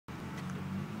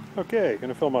Okay, going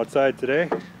to film outside today.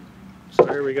 So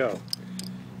here we go.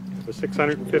 A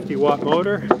 650 watt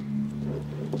motor.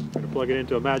 I'm going to plug it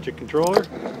into a magic controller.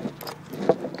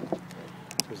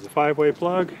 There's the 5-way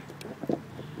plug.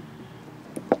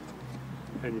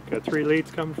 And you've got 3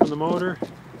 leads coming from the motor.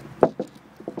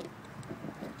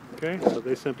 Okay, so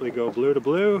they simply go blue to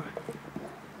blue,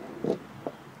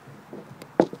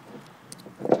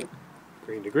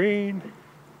 green to green,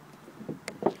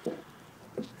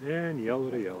 and yellow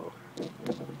to yellow.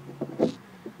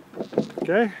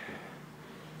 Okay,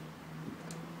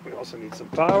 we also need some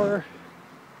power,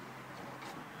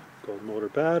 gold motor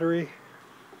battery,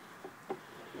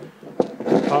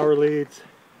 power leads.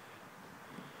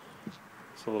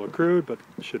 It's a little crude, but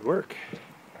it should work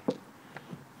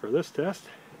for this test.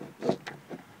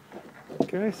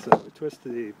 Okay, so we twist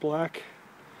the black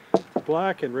to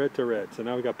black and red to red. So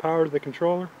now we got power to the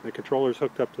controller. The controller's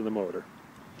hooked up to the motor.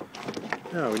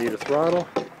 Now we need a throttle.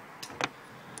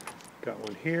 Got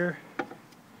one here.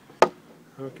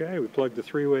 Okay, we plug the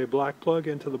 3-way black plug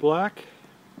into the black.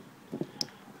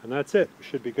 And that's it. We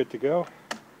should be good to go.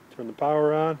 Turn the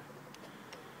power on.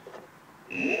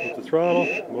 Hit the throttle,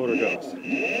 motor goes.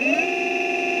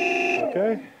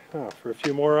 Okay, now for a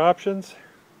few more options.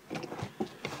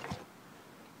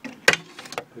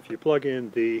 If you plug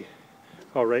in the,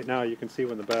 right now you can see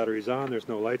when the battery's on, there's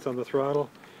no lights on the throttle.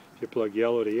 If you plug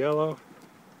yellow to yellow,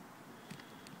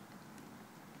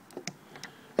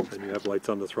 then you have lights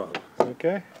on the throttle.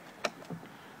 Okay?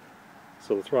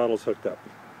 So the throttle's hooked up.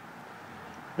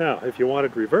 Now, if you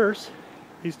wanted reverse,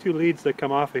 these 2 leads that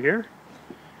come off of here,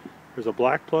 there's a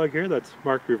black plug here that's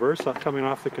marked reverse coming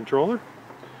off the controller.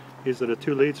 These are the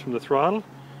 2 leads from the throttle.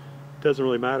 Doesn't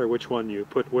really matter which one you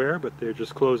put where, but they're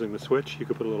just closing the switch. You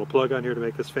could put a little plug on here to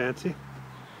make this fancy.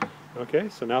 Okay,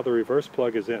 so now the reverse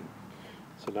plug is in.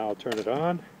 So now I'll turn it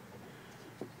on.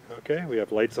 Okay, we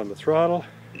have lights on the throttle.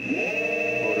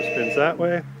 Motor spins that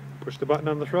way. Push the button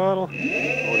on the throttle.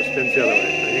 Motor spins the other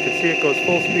way. Now you can see it goes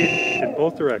full speed in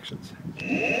both directions.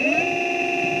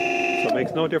 So it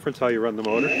makes no difference how you run the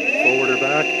motor, forward or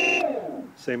back,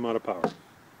 same amount of power.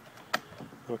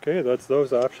 Okay, that's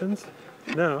those options.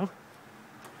 Now,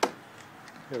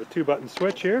 we have a 2-button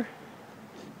switch here,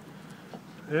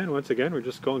 and once again we're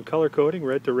just going color coding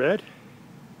red to red.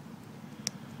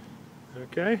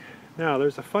 Okay, now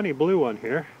there's a funny blue one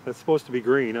here that's supposed to be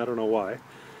green, I don't know why,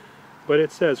 but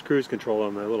it says cruise control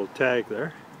on the little tag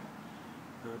there.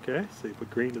 Okay, so you put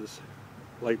green to this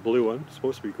light blue one, it's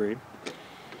supposed to be green.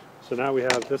 So now we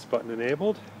have this button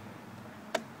enabled.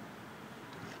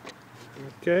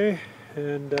 Okay,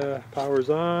 and power's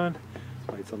on.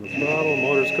 Lights on the throttle,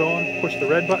 motor's going. Push the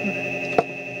red button.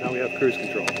 Now we have cruise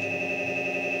control.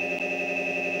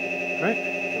 Alright,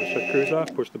 we'll shut cruise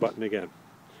off, push the button again.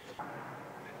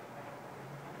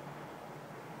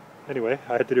 Anyway,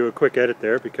 I had to do a quick edit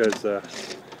there because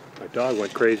my dog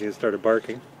went crazy and started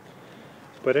barking.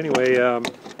 But anyway,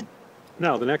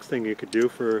 now the next thing you could do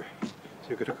so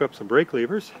you could hook up some brake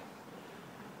levers.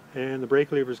 And the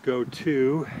brake levers go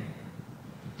to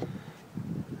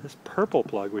this purple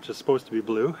plug, which is supposed to be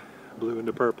blue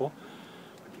into purple.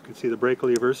 You can see the brake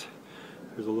levers.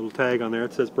 There's a little tag on there.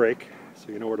 It says brake,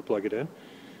 so you know where to plug it in.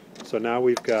 So now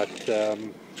we've got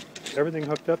everything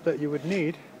hooked up that you would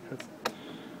need. That's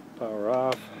power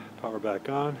off, power back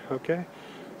on. Okay,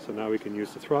 so now we can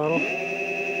use the throttle. We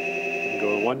can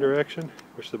go in one direction,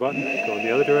 push the button, go in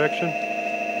the other direction.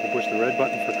 You can push the red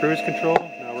button for cruise control.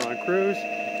 Now we're on cruise.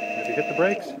 And if you hit the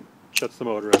brakes, it shuts the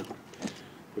motor on.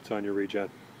 Puts on your regen.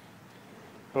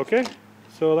 Okay,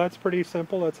 so that's pretty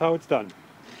simple. That's how it's done.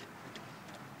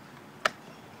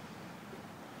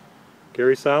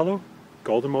 Gary Salo,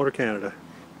 Golden Motor Canada.